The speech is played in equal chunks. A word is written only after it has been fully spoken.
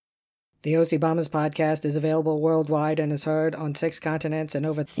The OC Bombers podcast is available worldwide and is heard on 6 continents and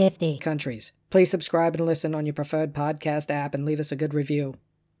over 50 countries. Please subscribe and listen on your preferred podcast app and leave us a good review.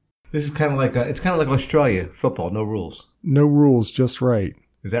 This is kind of like it's kind of like Australia football, no rules. No rules, just right.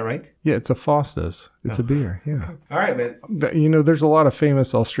 Is that right? Yeah, it's a Foster's. It's a beer, yeah. All right, man. You know, there's a lot of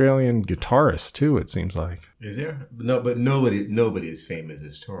famous Australian guitarists, too, it seems like. Is there? No, but nobody is famous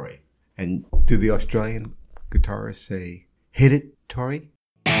as Tory. And do the Australian guitarists say, hit it, Tory?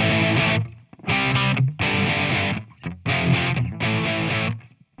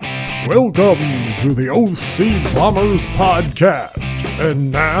 Welcome to the OC Bombers podcast.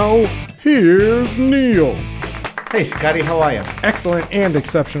 And now, here's Neil. Hey, Scotty, how are you? Excellent and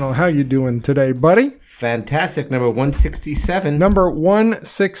exceptional. How you doing today, buddy? Fantastic. Number 167. Number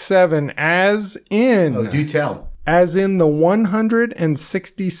 167, as in... Oh, do tell. As in the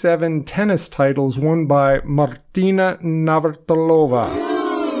 167 tennis titles won by Martina Navratilova.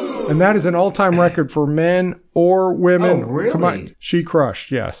 And that is an all-time record for men or women. Oh, really? Come on. She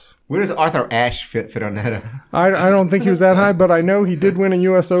crushed, yes. Where does Arthur Ashe fit on that? I don't think he was that high, but I know he did win a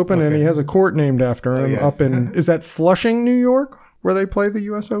U.S. Open, and he has a court named after him up in... Is that Flushing, New York, where they play the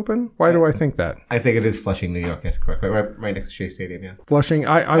U.S. Open? Why do I think that? I think it is Flushing, New York. That's correct. Right next to Shea Stadium, yeah. Flushing.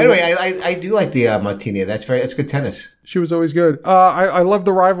 Anyway, I do like the Martina. That's good tennis. She was always good. I love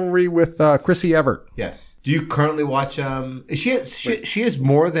the rivalry with Chrissy Evert. Yes. Do you currently watch... She is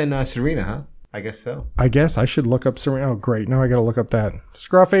more than Serena, huh? I guess so. I guess I should look up Serena. Oh, great. Now I got to look up that.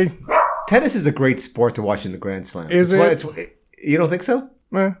 Scruffy. Tennis is a great sport to watch in the Grand Slam. Is it? You don't think so?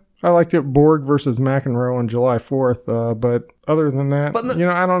 I liked it. Borg versus McEnroe on July 4th. But other than that,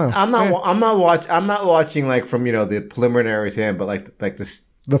 I don't know. I'm not watching like from the preliminaries in, but like this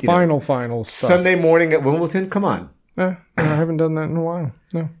the final stuff. Sunday morning at Wimbledon. Come on. I haven't done that in a while.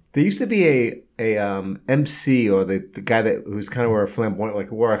 No. There used to be a MC or the guy who's kind of wear a flamboyant,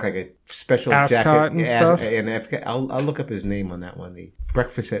 like wore like a special ascot jacket and stuff. I'll look up his name on that one. The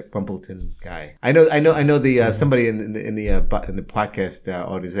Breakfast at Wimbledon guy. I know. The somebody in the podcast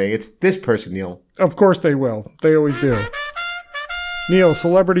audience saying it's this person, Neil. Of course they will. They always do. Neil,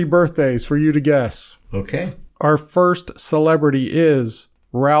 celebrity birthdays for you to guess. Okay. Our first celebrity is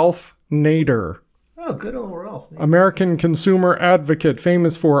Ralph Nader. Oh, good old Ralph. American consumer advocate,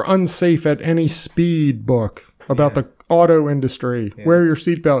 famous for Unsafe at Any Speed book about the auto industry. Yes. Wear your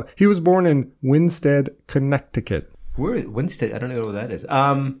seatbelt. He was born in Winsted, Connecticut. Where is Winsted? I don't know what that is.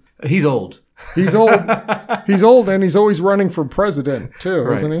 He's old. He's old. He's old, and he's always running for president too,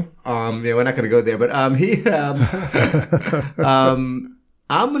 right. Isn't he? Yeah, we're not going to go there, but he. I'm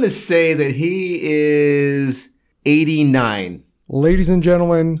going to say that he is 89. Ladies and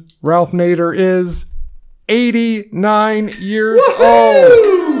gentlemen, Ralph Nader is 89 years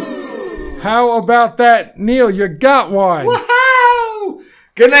old. How about that, Neil? You got one. Wow!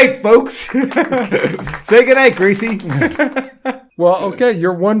 Good night, folks. Say good night, Greasy. Well, okay,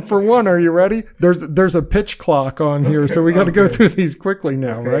 you're 1 for 1. Are you ready? There's a pitch clock on here, so we got to go through these quickly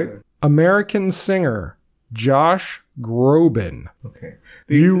now, right? American singer Josh Groban. Okay.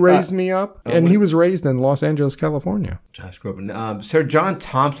 You raised me up, and he was raised in Los Angeles, California. Josh Groban. Sir John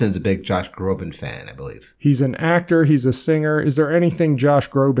Thompson's a big Josh Groban fan, I believe. He's an actor. He's a singer. Is there anything Josh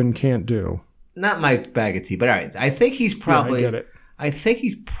Groban can't do? Not my bag of tea, but all right. I think he's probably... Yeah, I get it. I think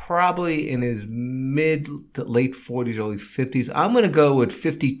he's probably in his mid to late 40s, early 50s. I'm going to go with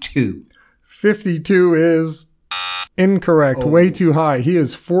 52. 52 is... incorrect. Way too high. He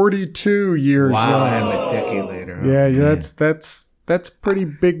is 42 years young. Wow, I'm a decade later. Yeah, that's pretty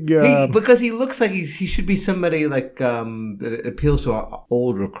big. Because he looks like he should be somebody like that appeals to an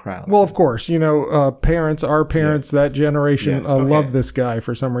older crowd. Well, of course, our parents, yes. That generation love this guy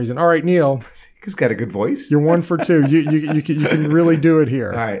for some reason. All right, Neil. He's got a good voice. You're 1 for 2. You can really do it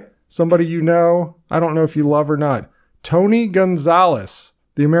here. All right. Somebody I don't know if you love or not. Tony Gonzalez.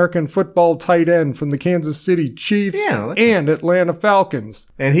 The American football tight end from the Kansas City Chiefs and Atlanta Falcons.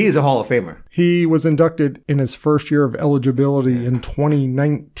 And he is a Hall of Famer. He was inducted in his first year of eligibility in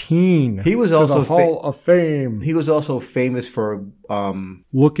 2019. He was also the Hall of Fame. He was also famous for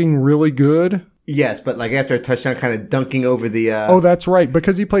looking really good. Yes, but like after a touchdown, kind of dunking over the. Oh, that's right,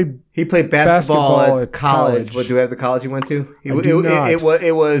 because he played basketball at college. What do you have the college he went to?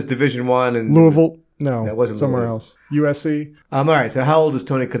 It was Division I and Louisville. No, that wasn't somewhere else. USC. All right. So how old is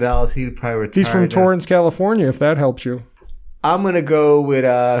Tony Gonzalez? He probably retired. He's from Torrance, California. If that helps you. I'm gonna go with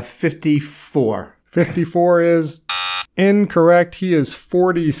 54. 54 is incorrect. He is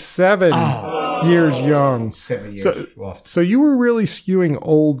 47 years young. 7 years. So you were really skewing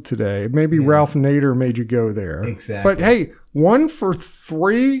old today. Maybe Ralph Nader made you go there. Exactly. But hey, 1 for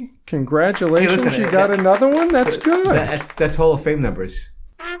 3. Congratulations. You got another one? That's good. That's Hall of Fame numbers.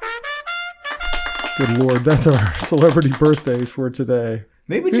 Good Lord, that's our celebrity birthdays for today.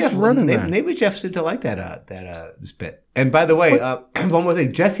 Maybe Who's Jeff running that? Maybe Jeff seemed to like that this bit. And by the way, one more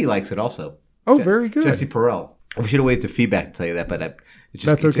thing, Jesse likes it also. Oh, very good. Jesse Perel. We should have waited to feedback to tell you that, but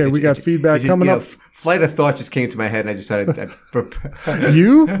That's okay. We got feedback coming up. Flight of thought just came to my head, and I just thought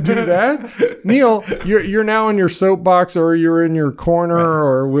You do that, Neil? You're now in your soapbox, or you're in your corner,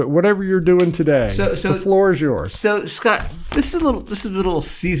 or whatever you're doing today. So the floor is yours. So Scott, this is a little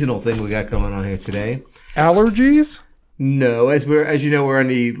seasonal thing we got going on here today. Allergies? No, as you know, we're on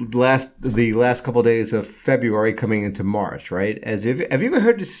the last couple of days of February, coming into March, right? Have you ever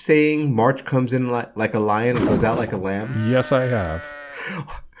heard the saying, "March comes in like a lion and goes out like a lamb"? Yes, I have.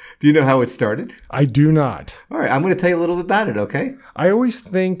 Do you know how it started? I do not. All right, I'm going to tell you a little bit about it, okay? I always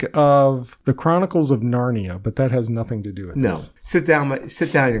think of the Chronicles of Narnia, but that has nothing to do with No. this. Sit down,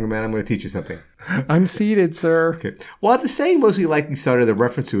 young man. I'm going to teach you something. I'm seated, sir. Okay. Well, the saying mostly likely started a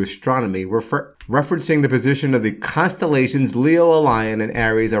reference to astronomy, referencing the position of the constellations Leo, a lion, and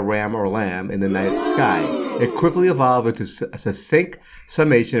Aries, a ram or lamb, in the night sky. It quickly evolved into a succinct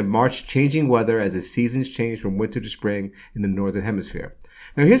summation of March changing weather as the seasons change from winter to spring in the northern hemisphere.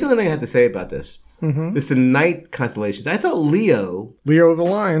 Now, here's the only thing I have to say about this. Mm-hmm. It's the night constellations. I thought Leo the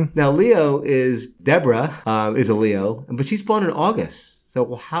lion. Now, Leo is Deborah, is a Leo, but she's born in August.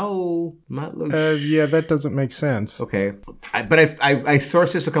 So how? Yeah, that doesn't make sense. Okay, but I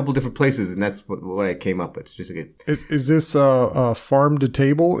sourced this a couple different places, and that's what I came up with. It's just a good. Is this farm to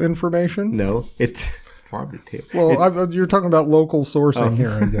table information? No, it's farm to table. Well, you're talking about local sourcing here,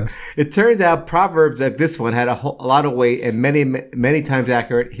 I guess. It turns out Proverbs like this one had a lot of weight and many times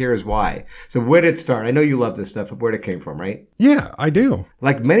accurate. Here is why. So where did it start? I know you love this stuff. Where it came from, right? Yeah, I do.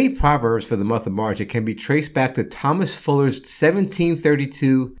 Like many proverbs for the month of March, it can be traced back to Thomas Fuller's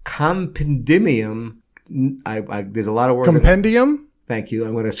 1732 Compendium. There's a lot of words. Compendium? Thank you.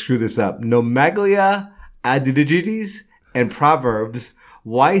 I'm going to screw this up. Nomaglia Adigites and Proverbs.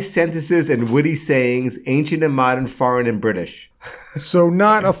 Wise sentences and witty sayings, ancient and modern, foreign and British. So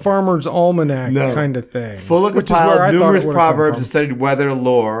not a farmer's almanac kind of thing. Fuller compiled numerous proverbs and studied weather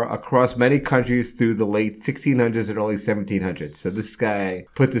lore across many countries through the late 1600s and early 1700s. So this guy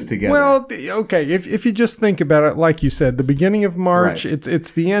put this together. Well, okay, if you just think about it, like you said, the beginning of March, right.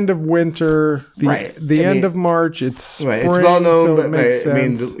 It's the end of winter. The end of March, it's spring, right. It's well known, so but it makes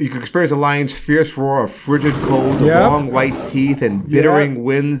sense. you can experience a lion's fierce roar of frigid cold, long white teeth, and bittering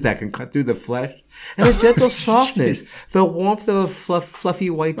winds that can cut through the flesh. And a gentle softness, the warmth of a fluffy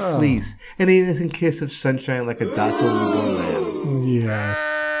white fleece, and an innocent kiss of sunshine like a docile newborn lamb. Yes.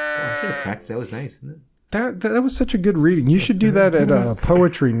 I should have practiced. That was nice, isn't it? That was such a good reading. You should do that at a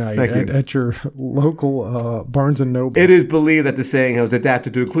poetry night at your local Barnes & Noble. It is believed that the saying was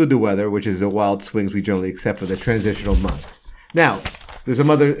adapted to include the weather, which is the wild swings we generally accept for the transitional month. Now, there's some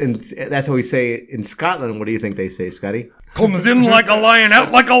other, and that's how we say it in Scotland. What do you think they say, Scotty? Comes in like a lion,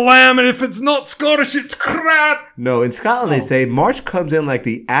 out like a lamb, and if it's not Scottish, it's crap. No, in Scotland they say March comes in like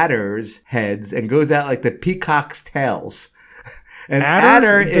the adder's heads and goes out like the peacock's tails. An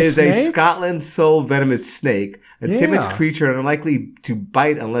adder is a Scotland sole venomous snake, a timid creature and unlikely to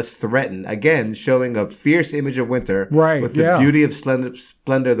bite unless threatened. Again, showing a fierce image of winter with the beauty of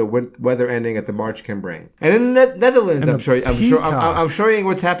splendor the weather ending at the March can bring. And in the Netherlands, I'm sure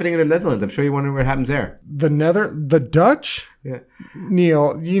what's happening in the Netherlands. I'm sure you're wondering what happens there. The Dutch? Yeah.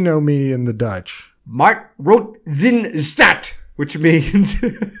 Neil, you know me and the Dutch. March root zin staat, which means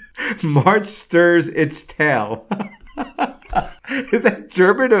March stirs its tail. Is that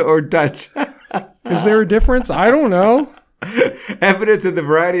German or Dutch? Is there a difference? I don't know. Evidence of the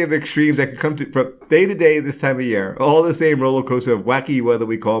variety of extremes that can come from day to day this time of year. All the same roller coaster of wacky weather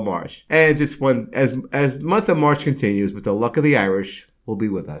we call March. And just as the month of March continues, with the luck of the Irish, will be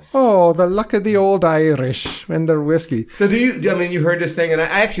with us. Oh, the luck of the old Irish and their whiskey. So you heard this thing, and I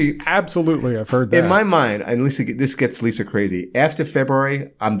actually... Absolutely, I've heard that. In my mind, and this gets Lisa crazy, after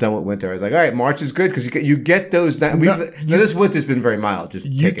February, I'm done with winter. I was like, all right, March is good, because you get those... this winter's been very mild.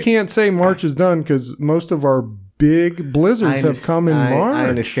 You can't say March is done, because most of our big blizzards have come in March. I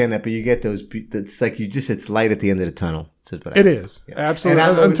understand that, but you get those... It's like it's light at the end of the tunnel. It is. Yeah.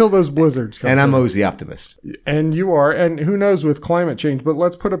 Absolutely. Until those blizzards come. And I'm always the optimist. And you are. And who knows with climate change, but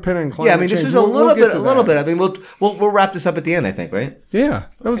let's put a pin in climate change. Yeah, I mean, this was a little bit. I mean, we'll wrap this up at the end, I think, right? Yeah,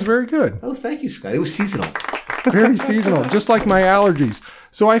 that was very good. Oh, thank you, Scott. It was seasonal. Very seasonal, just like my allergies.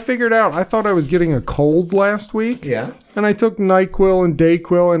 So I figured out, I thought I was getting a cold last week. Yeah. And I took NyQuil and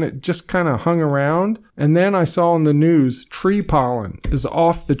Dayquil, and it just kind of hung around. And then I saw in the news, tree pollen is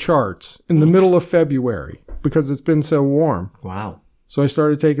off the charts in the middle of February because it's been so warm. Wow. So I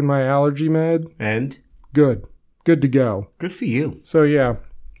started taking my allergy med. And? Good to go. Good for you. So yeah.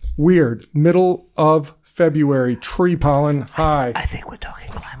 Weird. Middle of February. Tree pollen high. I think we're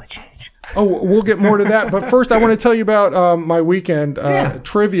talking climate change. Oh, we'll get more to that. But first, I want to tell you about my weekend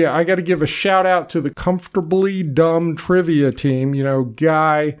trivia. I got to give a shout out to the Comfortably Dumb trivia team. You know,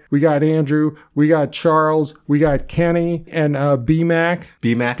 Guy, we got Andrew, we got Charles, we got Kenny, and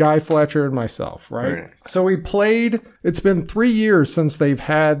BMAC. Guy Fletcher and myself, right? Very nice. So we played. It's been 3 years since they've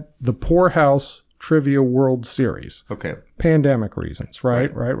had the Poorhouse Trivia World Series. Okay. Pandemic reasons,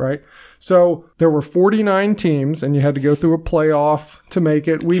 right? So there were 49 teams, and you had to go through a playoff to make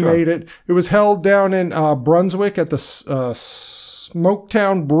it. We made it. It was held down in Brunswick at the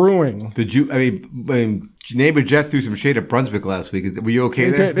Smoketown Brewing. Did you? I mean, neighbor Jeff threw some shade at Brunswick last week. Were you okay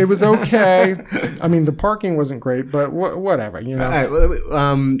there? It was okay. I mean, the parking wasn't great, but whatever, you know.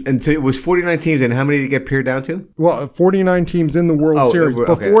 And so it was 49 teams, and how many did it get pared down to? Well, 49 teams in the World Series.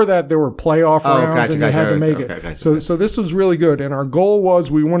 Okay. Before that, there were playoff rounds, and they had to make it. Gotcha. So this was really good, and our goal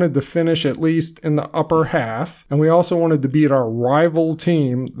was we wanted to finish at least in the upper half, and we also wanted to beat our rival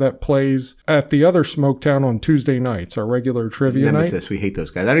team that plays at the other Smoketown on Tuesday nights, our regular trivia Nemesis. We hate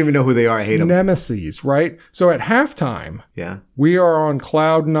those guys. I don't even know who they are. I hate them. Nemesis, right? So at halftime, we are on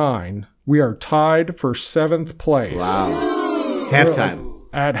cloud 9. We are tied for 7th place. Wow. Halftime.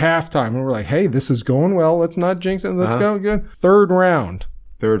 At halftime. And we're like, hey, this is going well. Let's not jinx it. Let's go good. Third round.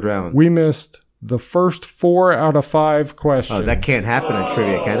 We missed the first 4 out of 5 questions. Oh, that can't happen in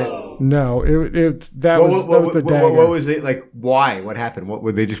trivia, can it? No, that was the dagger. What was it like? Why? What happened?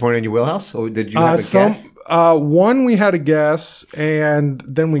 Were they just weren't in your wheelhouse, or did you have a guess? One we had a guess, and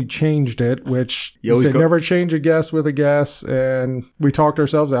then we changed it. Which you said never change a guess with a guess, and we talked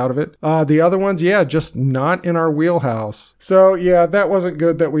ourselves out of it. The other ones, just not in our wheelhouse. So that wasn't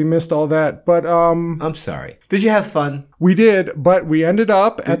good that we missed all that. But I'm sorry. Did you have fun? We did, but we ended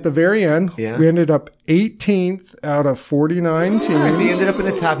up at the very end. Yeah. We ended up 18th out of 49 teams. All right, so you ended up in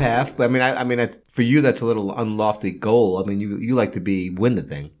the top half. I mean, for you, that's a little unlofty goal. I mean, you like to win the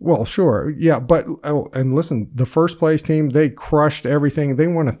thing. Well, sure, yeah, but and listen, the first place team, they crushed everything. They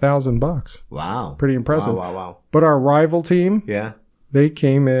won $1,000. Wow, pretty impressive. Wow. But our rival team, they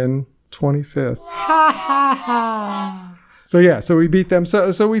came in 25th. Ha ha ha. So we beat them.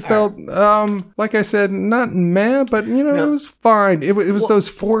 So we felt, like I said, not mad, but it was fine. It was those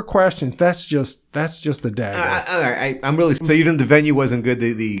 4 questions. That's just the dagger. All right, I'm really. So the venue wasn't good.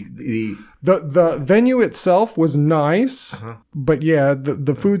 The venue itself was nice, but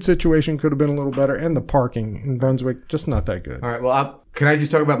the food situation could have been a little better, and the parking in Brunswick just not that good. All right, well, can I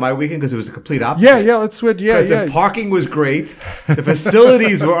just talk about my weekend because it was the complete opposite? Yeah, let's switch. The parking was great, the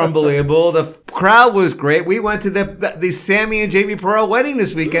facilities were unbelievable, the crowd was great. We went to the Sammy and Jamie Perrell wedding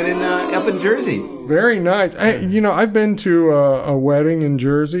this weekend up in Jersey. Very nice. I've been to a wedding in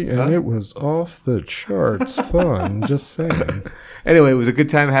Jersey, and it was off the charts fun. Just saying. Anyway, it was a good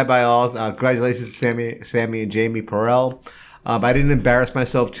time had by all. Congratulations to Sammy and Jamie Perrell. I didn't embarrass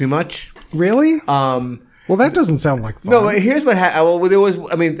myself too much. Really? Well, that doesn't sound like fun. No, here's what happened. Well, there was.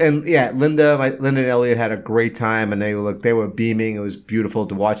 I mean, and Linda and Elliot had a great time, and they were beaming. It was beautiful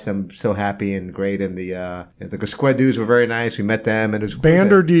to watch them so happy and great. And the Squad dudes were very nice. We met them, and it was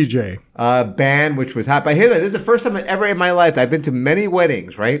band or DJ. Band, which was hot. But this is the first time ever in my life I've been to many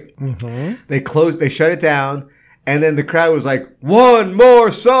weddings. Right? Mm-hmm. They shut it down. And then the crowd was like, "One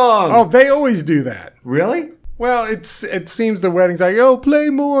more song." Oh, they always do that. Really? Well, it seems the wedding's like, "Oh,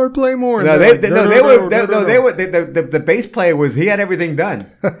 play more." No, the bass player he had everything done,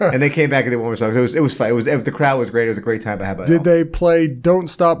 and they came back and did one more song. So it was fun. The crowd was great. It was a great time. Did they play "Don't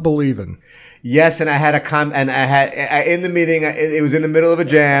Stop Believing"? Yes, and I had in the meeting. It was in the middle of a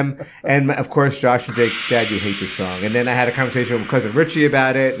jam, and of course, Josh and Jake, Dad, you hate this song. And then I had a conversation with cousin Richie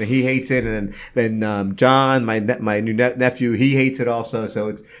about it, and he hates it. And then John, my new nephew, he hates it also.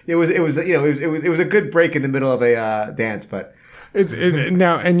 So it was a good break in the middle of a dance, but.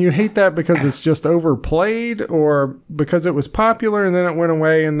 Now, and you hate that because it's just overplayed, or because it was popular and then it went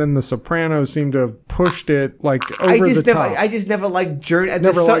away, and then the Sopranos seemed to have pushed it over the top. I just never liked Journey.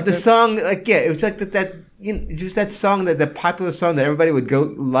 The song, it was like that. Just that song, the popular song that everybody would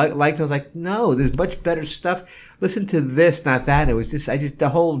go like. I was like, no, there's much better stuff. Listen to this, not that. It was just the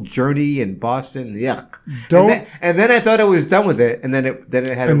whole Journey in Boston. Yuck. And then I thought I was done with it, and then it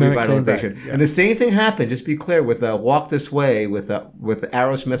had a revitalization. Yeah. And the same thing happened. Just to be clear, with Walk This Way with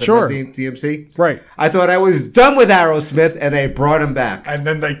Aerosmith and DMC. Right. I thought I was done with Aerosmith, and they brought him back. And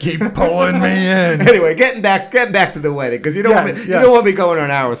then they keep pulling me in. Anyway, getting back to the wedding, because you don't want me going on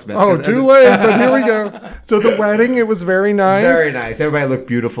Aerosmith. Oh, too late. But here we go. So the wedding, it was very nice. Very nice. Everybody looked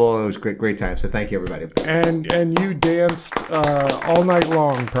beautiful, and it was great time. So thank you, everybody. And and you danced all night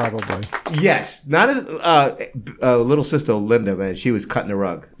long, probably. Yes. Not as little sister Linda, man. She was cutting the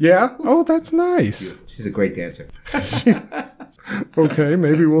rug. Yeah? Oh, that's nice. She's a great dancer. Okay,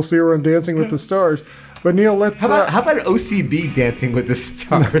 maybe we'll see her on Dancing with the Stars. But Neil, let's... How about OCB Dancing with the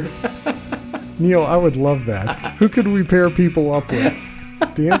Stars? Neil, I would love that. Who could we pair people up with?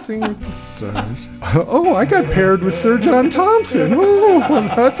 Dancing with the Stars. Oh, I got paired with Sir John Thompson. Woo,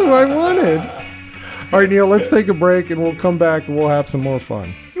 that's what I wanted. All right, Neil, let's take a break and we'll come back and we'll have some more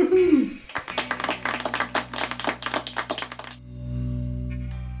fun.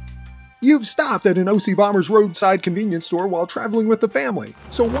 You've stopped at an OC Bombers roadside convenience store while traveling with the family,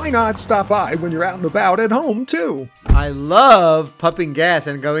 so why not stop by when you're out and about at home, too? I love pumping gas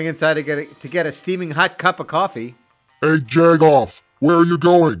and going inside to get a steaming hot cup of coffee. Hey, Jagoff, where are you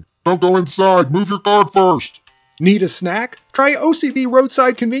going? Don't go inside. Move your car first. Need a snack? Try OCB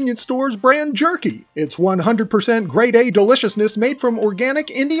Roadside Convenience Store's brand jerky. It's 100% grade A deliciousness made from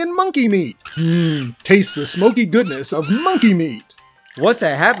organic Indian monkey meat. Taste the smoky goodness of monkey meat. Once I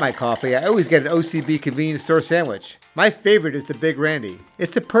have my coffee, I always get an OCB convenience store sandwich. My favorite is the Big Randy.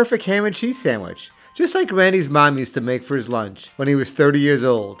 It's the perfect ham and cheese sandwich, just like Randy's mom used to make for his lunch when he was 30 years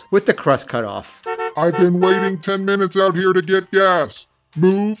old, with the crust cut off. I've been waiting 10 minutes out here to get gas.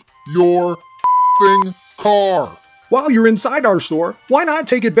 Move your car. While you're inside our store, why not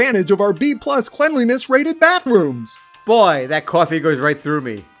take advantage of our B+ cleanliness rated bathrooms? Boy, that coffee goes right through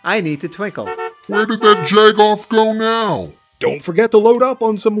me. I need to twinkle. Where did that Jagoff go now? Don't forget to load up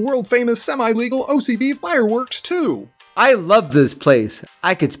on some world-famous semi-legal OCB fireworks, too. I love this place.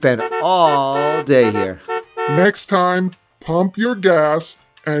 I could spend all day here. Next time, pump your gas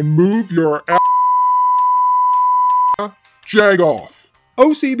and move your Jagoff.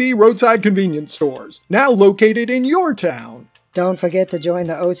 OCB Roadside Convenience Stores, now located in your town. Don't forget to join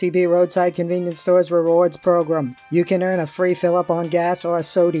the OCB Roadside Convenience Stores Rewards Program. You can earn a free fill-up on gas or a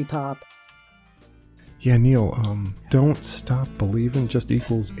sody pop. Yeah, Neil, don't stop believing just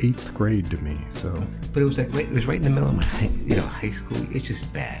equals 8th grade to me, so... But it was right in the middle of my high school. It's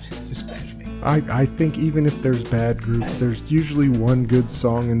just bad. It's just bad for me. I think even if there's bad groups, there's usually one good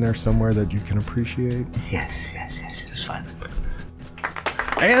song in there somewhere that you can appreciate. Yes. It's fun.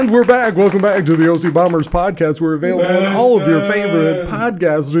 And we're back. Welcome back to the OC Bombers podcast. We're available on all of your favorite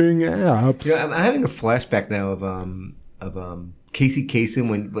podcasting apps. Yeah, I'm having a flashback now of Casey Kasem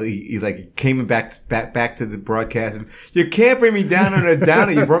when he like came back to the broadcast. And, you can't bring me down on a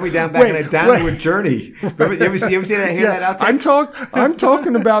downer. You brought me down back on a downward journey. Remember, you ever see that? Hear that out there? I'm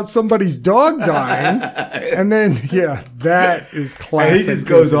talking about somebody's dog dying, and then that is classic. And he just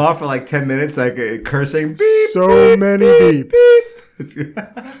goes off for like 10 minutes, like cursing. Beep, so many beeps.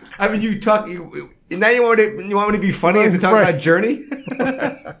 I mean, now you want me to be funny and to talk about Journey?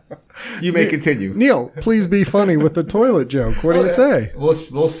 You may continue. Neil, please be funny with the toilet joke. What do you say?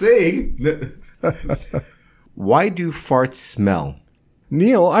 We'll see. Why do farts smell?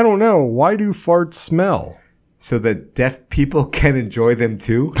 Neil, I don't know. Why do farts smell? So that deaf people can enjoy them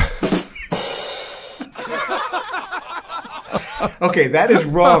too? Okay, that is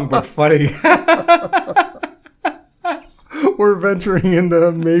wrong, but funny. We're venturing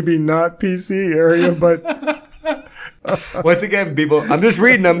into maybe not PC area, but... Once again, people, I'm just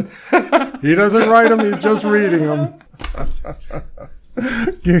reading them. He doesn't write them, he's just reading them.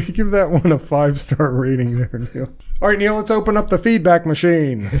 Give that one a 5-star rating there, Neil. All right, Neil, let's open up the feedback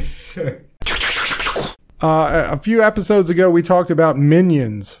machine. Sure. A few episodes ago, we talked about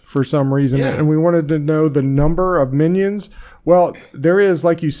minions for some reason, and we wanted to know the number of minions. Well, there is,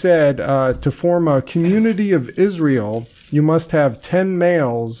 like you said, to form a community of Israel, you must have 10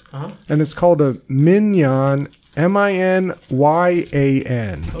 males, and it's called a minyan, Minyan.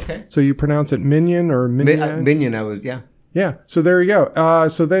 Okay. So you pronounce it minion or minyan? Minion, Yeah, so there you go.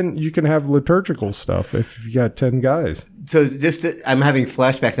 So then you can have liturgical stuff if you got 10 guys. So I'm having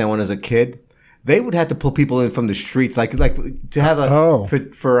flashbacks now when I was a kid. They would have to pull people in from the streets, like to have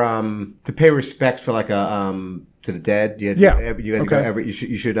to pay respects for like a to the dead.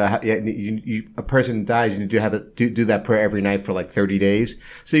 A person dies, you do that prayer every night for like 30 days.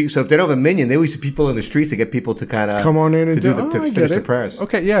 So if they don't have a minion, they always have people in the streets to get people to kind of come on in and finish the prayers.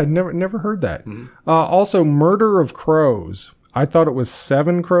 Okay, yeah, never heard that. Mm-hmm. Also, murder of crows. I thought it was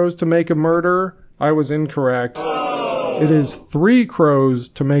 7 crows to make a murder. I was incorrect. It is 3 crows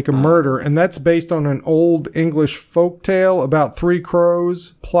to make a murder, and that's based on an old English folk tale about 3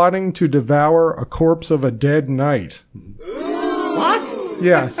 crows plotting to devour a corpse of a dead knight. What?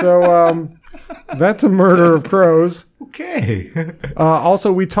 Yeah, so that's a murder of crows. Okay.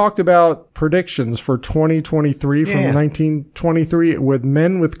 Also, we talked about predictions for 2023 from 1923 with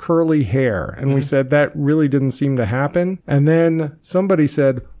men with curly hair. And we said that really didn't seem to happen. And then somebody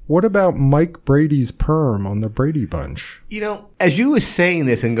said, what about Mike Brady's perm on the Brady Bunch? You know, as you were saying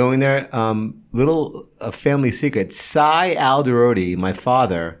this and going there, little family secret, Cy Alderodi, my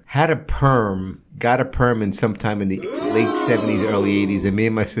father, got a perm in sometime in the late 70s, early 80s, and me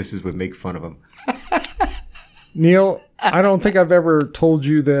and my sisters would make fun of him. Neil, I don't think I've ever told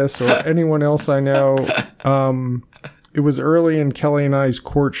you this or anyone else I know. It was early in Kelly and I's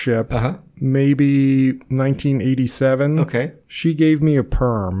courtship. Maybe 1987. Okay. She gave me a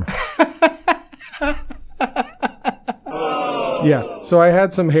perm. Yeah, so I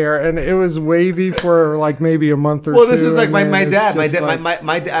had some hair, and it was wavy for like maybe a month or two. Well, this was like my dad. My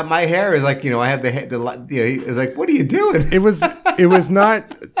hair is like, I have he was like, what are you doing? It was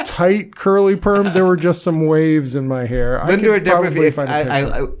not tight curly perm. There were just some waves in my hair. Linda or Deborah, if you find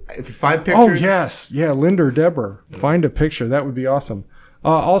pictures. Oh yes, yeah, Linda or Deborah, find a picture. That would be awesome.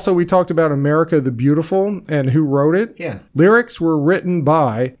 Also, we talked about America the Beautiful and who wrote it. Yeah. Lyrics were written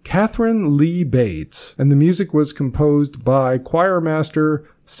by Catherine Lee Bates, and the music was composed by choirmaster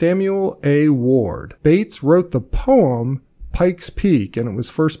Samuel A. Ward. Bates wrote the poem Pikes Peak, and it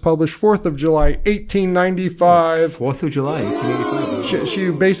was first published 4th of July, 1895. 4th of July, 1885. She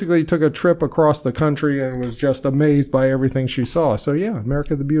basically took a trip across the country and was just amazed by everything she saw. So yeah,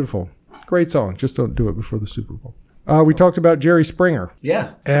 America the Beautiful. Great song. Just don't do it before the Super Bowl. We talked about Jerry Springer.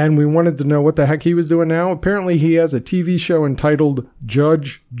 Yeah. And we wanted to know what the heck he was doing now. Apparently he has a TV show entitled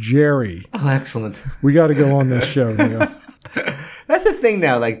Judge Jerry. Oh, excellent. We got to go on this show, Neil. That's the thing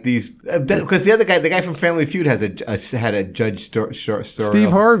now, like these, because the guy from Family Feud had a judge story.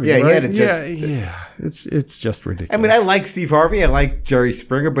 Steve Harvey, yeah, right? he had a judge. Yeah. It's just ridiculous. I mean, I like Steve Harvey, I like Jerry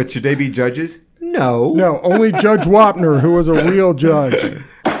Springer, but should they be judges? No. No, only Judge Wapner, who was a real judge.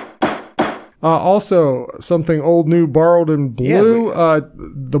 Also, something old, new, borrowed, and blue.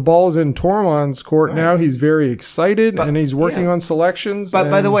 The ball is in Tormund's court now. He's very excited, and he's working on selections.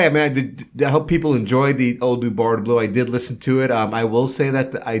 But by the way, I mean, I hope people enjoyed the old, new, borrowed, and blue. I did listen to it. I will say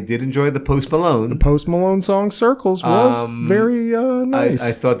that I did enjoy the Post Malone. The Post Malone song "Circles" was very nice.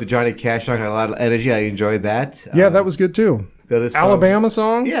 I thought the Johnny Cash song had a lot of energy. I enjoyed that. Yeah, that was good too. Alabama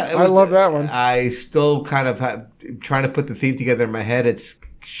song. Yeah, I love that one. I still kind of trying to put the theme together in my head. It's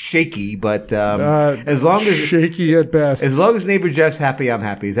shaky, but as long as shaky at best. As long as Neighbor Jeff's happy, I'm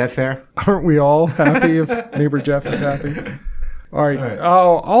happy. Is that fair? Aren't we all happy if Neighbor Jeff is happy? All right.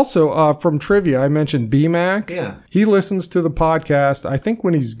 Oh, also from trivia, I mentioned BMAC. Yeah. He listens to the podcast, I think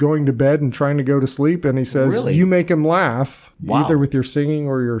when he's going to bed and trying to go to sleep, and he says, really? You make him laugh, wow. Either with your singing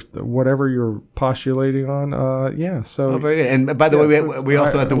or your whatever you're postulating on. Yeah. So. Oh, very good. And by the way, we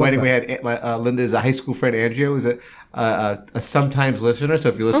also at the wedding, we had Linda's high school friend, Andrea, who's a sometimes listener. So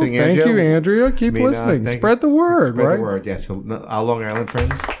if you're listening, thank Andrea. You, Andrea. Keep listening. Spread the word, right? Spread the word, yes. So, our Long Island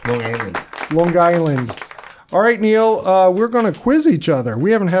friends. Long Island. All right, Neil, we're going to quiz each other.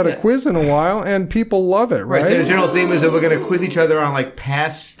 We haven't had a quiz in a while, and people love it, right? So the general theme is that we're going to quiz each other on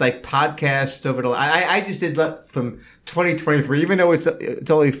past podcasts over the. I just did from 2023, even though it's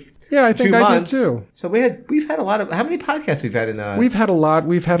only. Yeah, I think 2 months. I did too. So we've had a lot of. How many podcasts we've had in? We've had a lot.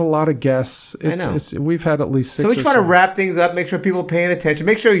 We've had a lot of guests. I know. We've had at least 6. So we try to wrap things up. Make sure people are paying attention.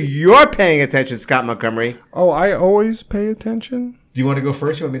 Make sure you're paying attention, Scott Montgomery. Oh, I always pay attention. Do you want to go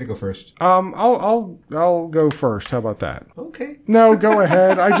first? You want me to go first? I'll go first. How about that? Okay. No, go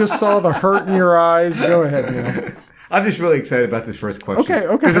ahead. I just saw the hurt in your eyes. Go ahead, Neil. I'm just really excited about this first question. Okay.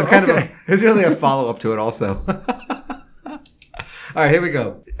 Because it's kind of it's really a follow up to it, also. All right, here we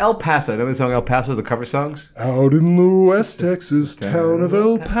go. El Paso. Remember the song El Paso, the cover songs? Out in the West Texas town of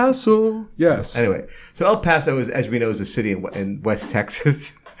El Paso. Yes. Anyway, so El Paso is, as we know, is a city in West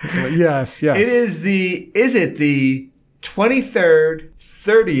Texas. Yes. It is the 23rd,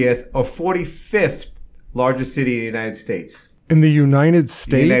 30th, or 45th largest city in the United States? In the United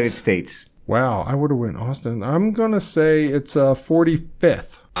States? The United States. Wow, I would have went Austin. I'm going to say it's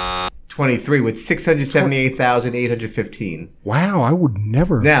 45th. 23 with 678,815. Wow, I would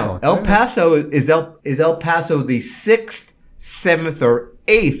never have thought El that. Paso is El Paso the 6th, 7th, or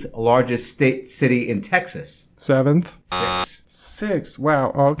 8th largest city in Texas? 7th? 6th.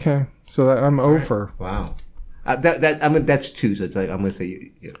 Wow. Okay. So I'm over. Wow. That's 2. So it's like I'm going to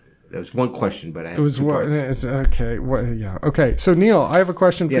say there was one question, but I had it was what? It's okay. What? Yeah. Okay. So Neil, I have a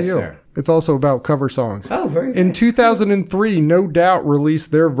question for you. Sir. It's also about cover songs. Oh, very. In nice. 2003, No Doubt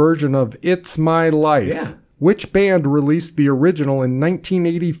released their version of "It's My Life." Yeah. Which band released the original in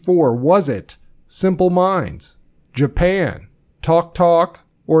 1984? Was it Simple Minds, Japan, Talk Talk,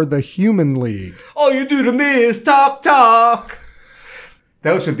 or the Human League? All you do to me is talk.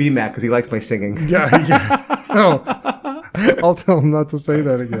 That was for B-Mac because he likes my singing. Yeah. Oh, I'll tell him not to say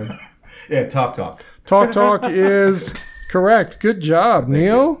that again. Yeah, talk. Talk is correct. Good job,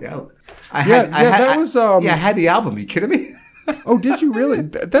 Neil. Yeah. I had the album. Are you kidding me? Oh, did you really?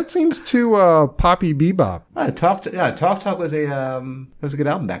 That seems too poppy bebop. Talk was a good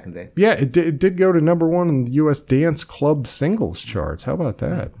album back in the day. Yeah, it did go to number 1 in the U.S. Dance Club Singles charts. How about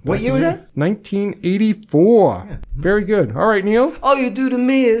that? What year was that? 1984. Yeah. Very good. All right, Neil. All you do to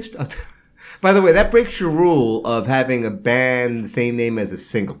me is... By the way, that breaks your rule of having a band the same name as a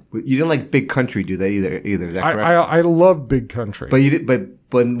single. You didn't like Big Country do that either. Is that correct? I love Big Country. But you did, but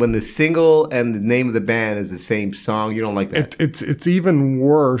when the single and the name of the band is the same song, you don't like that. It's even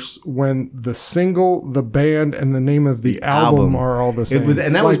worse when the single, the band, and the name of the album are all the same.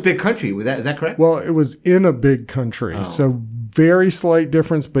 That was Big Country. Is that correct? Well, it was in a Big Country, so very slight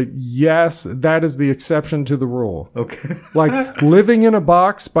difference. But yes, that is the exception to the rule. Okay. Like Living in a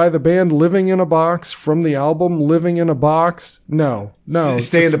Box by the band Living in a Box from the album Living in a Box. No.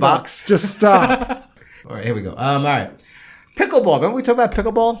 Stay in the box. Just stop. All right, here we go. All right. Pickleball. Remember we talked about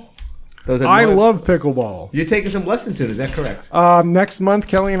pickleball? I love pickleball. You're taking some lessons soon, is that correct? Next month,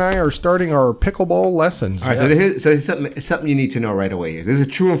 Kelly and I are starting our pickleball lessons. All right, yes. so here's something you need to know right away here. This is a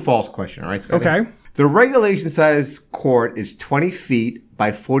true and false question, all right, Scotty? Okay. The regulation size court is 20 feet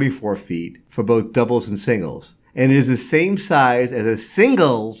by 44 feet for both doubles and singles. And it is the same size as a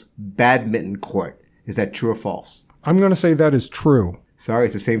singles badminton court. Is that true or false? I'm going to say that is true. Sorry,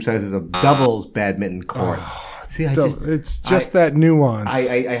 it's the same size as a doubles badminton court. See, it's just that nuance.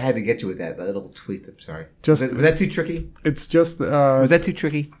 I had to get you with that little tweet. I'm sorry. Was that too tricky? It's just... was that too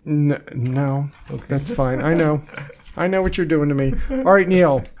tricky? No. Okay. That's fine. I know what you're doing to me. All right,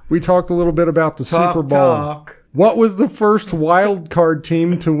 Neil. We talked a little bit about the Super Bowl. What was the first wild card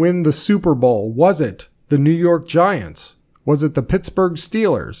team to win the Super Bowl? Was it the New York Giants? Was it the Pittsburgh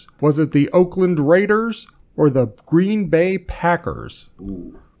Steelers? Was it the Oakland Raiders? Or the Green Bay Packers?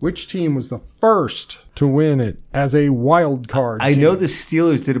 Ooh. Which team was the first to win it as a wild card team? I know the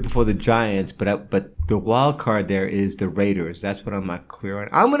Steelers did it before the Giants, but the wild card there is the Raiders. That's what I'm not clear on.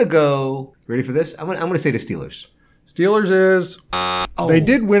 I'm going to go... Ready for this? I'm going to say the Steelers. Steelers is... They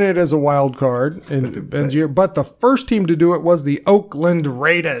did win it as a wild card, but the first team to do it was the Oakland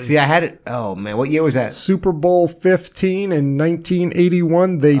Raiders. See, I had it... Oh, man. What year was that? Super Bowl 15 in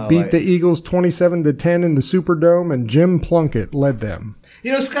 1981. They beat the Eagles 27-10 in the Superdome, and Jim Plunkett led them.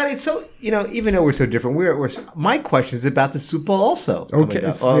 You know, Scotty, it's so... You know, even though we're so different, my question is about the Super Bowl also. Okay,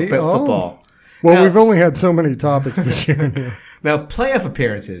 football. Well, now, we've only had so many topics this year. Now, playoff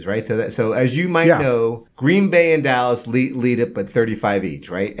appearances, right? So as you might know, Green Bay and Dallas lead it, but 35 each,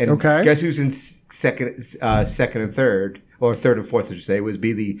 right? And guess who's in second and third, or third and fourth, I should say, would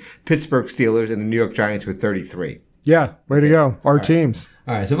be the Pittsburgh Steelers and the New York Giants with 33. Yeah, way to go. Our teams.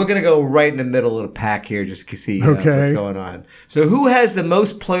 All right, so we're going to go right in the middle of the pack here just to see what's going on. So who has the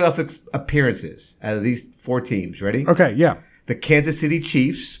most playoff appearances out of these four teams? Ready? Okay, yeah. The Kansas City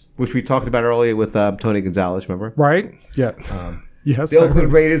Chiefs, which we talked about earlier with Tony Gonzalez, remember? Right, yeah. Yes. The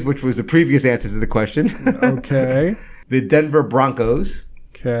Oakland Raiders, which was the previous answers to the question. Okay. The Denver Broncos.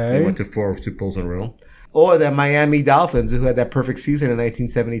 Okay. They went to 4 Super Bowls in a row. Or the Miami Dolphins, who had that perfect season in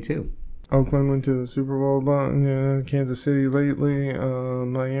 1972. Oakland went to the Super Bowl, Kansas City lately,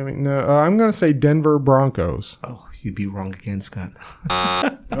 Miami. No, I'm going to say Denver Broncos. Oh, you'd be wrong again, Scott.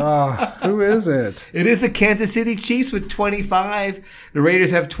 Who is it? It is the Kansas City Chiefs with 25. The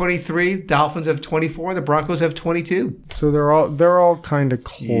Raiders have 23. Dolphins have 24. The Broncos have 22. So they're all kind of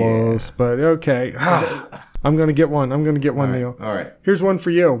close, but okay. I'm going to get one. Neil. All right. Here's one for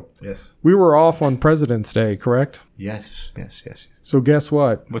you. Yes. We were off on President's Day, correct? Yes. So guess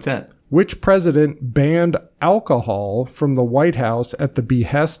what? What's that? Which president banned alcohol from the White House at the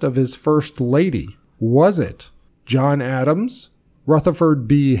behest of his first lady? Was it John Adams, Rutherford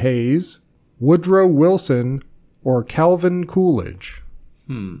B. Hayes, Woodrow Wilson, or Calvin Coolidge?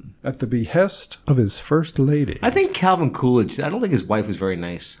 At the behest of his first lady. I think Calvin Coolidge. I don't think his wife was very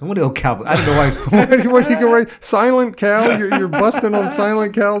nice. I'm going to go Calvin. I don't know why. What are you going to write? Silent Cal? You're busting on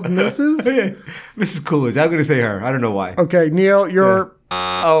Silent Cal's missus? Mrs. Coolidge. I'm going to say her. I don't know why. Okay, Neil, you're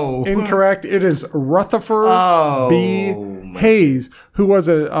incorrect. It is Rutherford B. Hayes, who was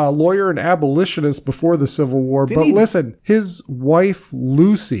a lawyer and abolitionist before the Civil War. Listen, his wife,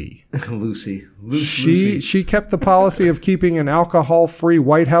 Lucy. Lucy. She kept the policy of keeping an alcohol-free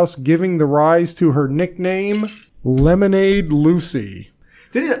White House, giving the rise to her nickname, Lemonade Lucy.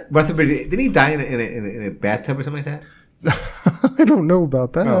 Didn't he die in a bathtub or something like that? I don't know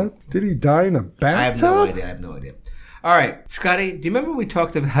about that. Did he die in a bathtub? I have no idea. All right, Scotty, do you remember we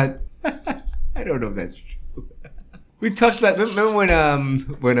talked about... I don't know if that's true. We talked about... Remember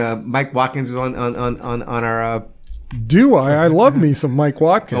when Mike Watkins was on our... Do I? I love me some Mike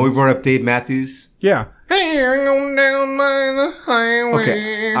Watkins. Oh, we brought up Dave Matthews? Yeah. Hey, I'm going down by the highway.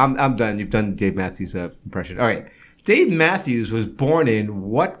 Okay, I'm done. You've done Dave Matthews' impression. All right. Dave Matthews was born in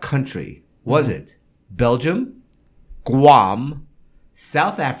what country? Was it Belgium, Guam,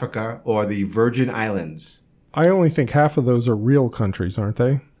 South Africa, or the Virgin Islands? I only think half of those are real countries, aren't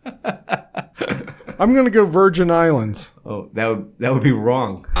they? I'm going to go Virgin Islands. Oh, that would be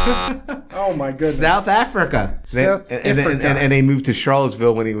wrong. Oh my goodness. South Africa. And they moved to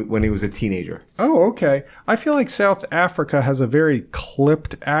Charlottesville when he was a teenager. Oh, okay. I feel like South Africa has a very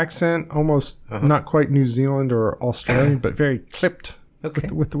clipped accent, almost not quite New Zealand or Australian, but very clipped. Okay.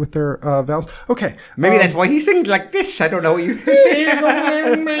 With their vowels. Okay. Maybe that's why he sings like this. I don't know what you...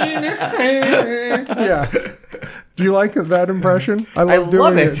 Yeah. Do you like that impression? I love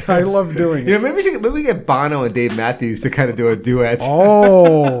doing it. I love doing it. You know, maybe we get Bono and Dave Matthews to kind of do a duet.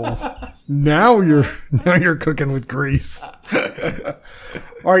 Oh, now you're cooking with grease. All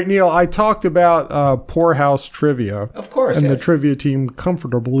right, Neil, I talked about Poorhouse Trivia. Of course. And the trivia team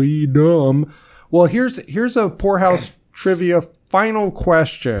Comfortably Dumb. Well, here's a Poorhouse Trivia final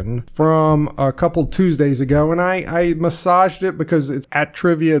question from a couple Tuesdays ago, and I massaged it because it's at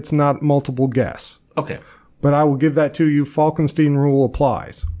trivia, it's not multiple guess. Okay. But I will give that to you. Falkenstein rule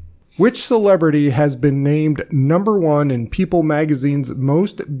applies. Which celebrity has been named #1 in People magazine's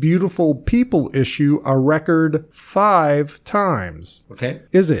Most Beautiful People issue a record 5 times? Okay.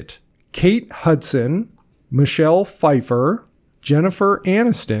 Is it Kate Hudson, Michelle Pfeiffer, Jennifer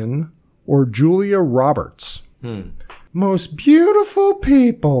Aniston, or Julia Roberts? Most Beautiful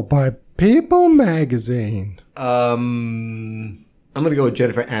People by People magazine. I'm going to go with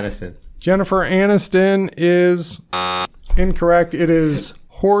Jennifer Aniston. Jennifer Aniston is incorrect. It is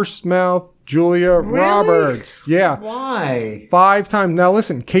Horsemouth Julia Roberts. Yeah. Why? 5 times. Now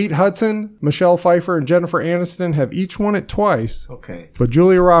listen, Kate Hudson, Michelle Pfeiffer, and Jennifer Aniston have each won it twice. Okay. But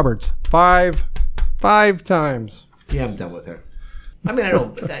Julia Roberts, 5 times. Yeah, I'm done with her. I mean, I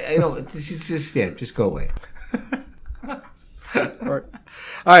don't, just go away. All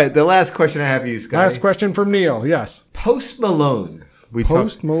right, the last question I have for you, Scott. Last question from Neil, yes. Post Malone.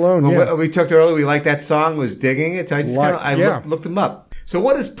 Malone, yeah. We talked earlier, we liked that song, was digging it. So I just looked him up. So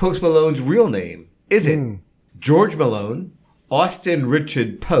what is Post Malone's real name? Is it George Malone, Austin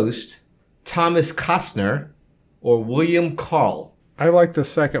Richard Post, Thomas Costner, or William Carl? I like the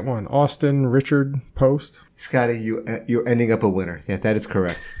second one, Austin Richard Post. Scotty, you're ending up a winner. Yeah, that is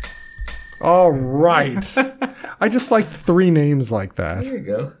correct. All right. I just like 3 names like that. There you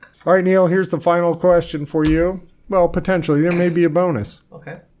go. All right, Neil, here's the final question for you. Well, potentially. There may be a bonus.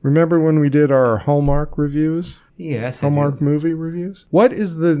 Okay. Remember when we did our Hallmark reviews? Yes, Hallmark movie reviews? What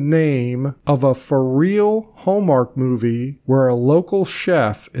is the name of a for real Hallmark movie where a local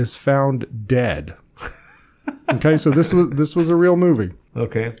chef is found dead? Okay, so this was a real movie.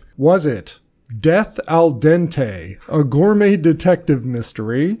 Okay. Was it Death al Dente, a gourmet detective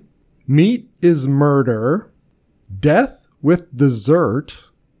mystery, Meat is Murder, Death with Dessert,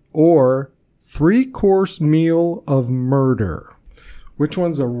 or 3-Course Meal of Murder? Which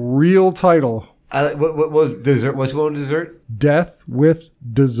one's a real title? What was dessert? What's going with dessert? Death with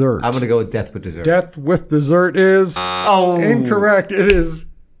Dessert. I'm going to go with Death with Dessert. Death with Dessert is incorrect. It is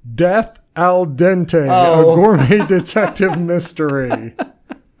Death al Dente, a gourmet detective mystery.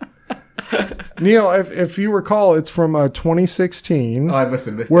 Neil, if you recall, it's from 2016. Oh, I must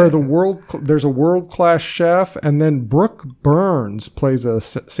have missed where that. There's a world-class chef, and then Brooke Burns plays a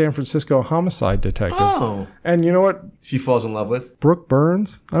San Francisco homicide detective. Oh. And you know what she falls in love with? Brooke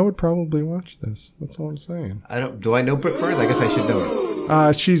Burns? I would probably watch this. That's all I'm saying. Do I know Brooke Burns? I guess I should know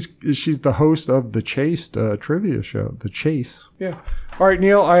her. She's the host of the Chase trivia show. The Chase. Yeah. All right,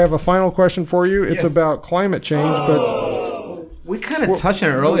 Neil, I have a final question for you. It's about climate change, but... We kind of touched on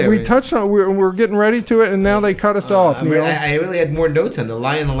it earlier. We touched on it. We're getting ready to it, and now they cut us off, Neil. I really had more notes on the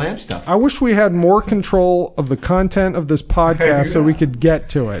Lion and the Lamb stuff. I wish we had more control of the content of this podcast so we could get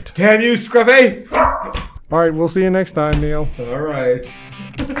to it. Damn you, Scruffy! All right, we'll see you next time, Neil. All right.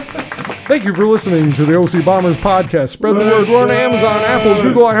 Thank you for listening to the OC Bombers podcast. Spread the word. We're on Amazon, Apple,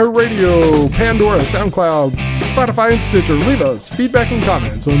 Google, iHeartRadio, Pandora, SoundCloud, Spotify, and Stitcher. Leave us feedback and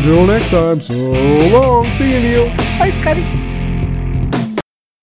comments. Until next time, so long. See you, Neil. Bye, Scotty.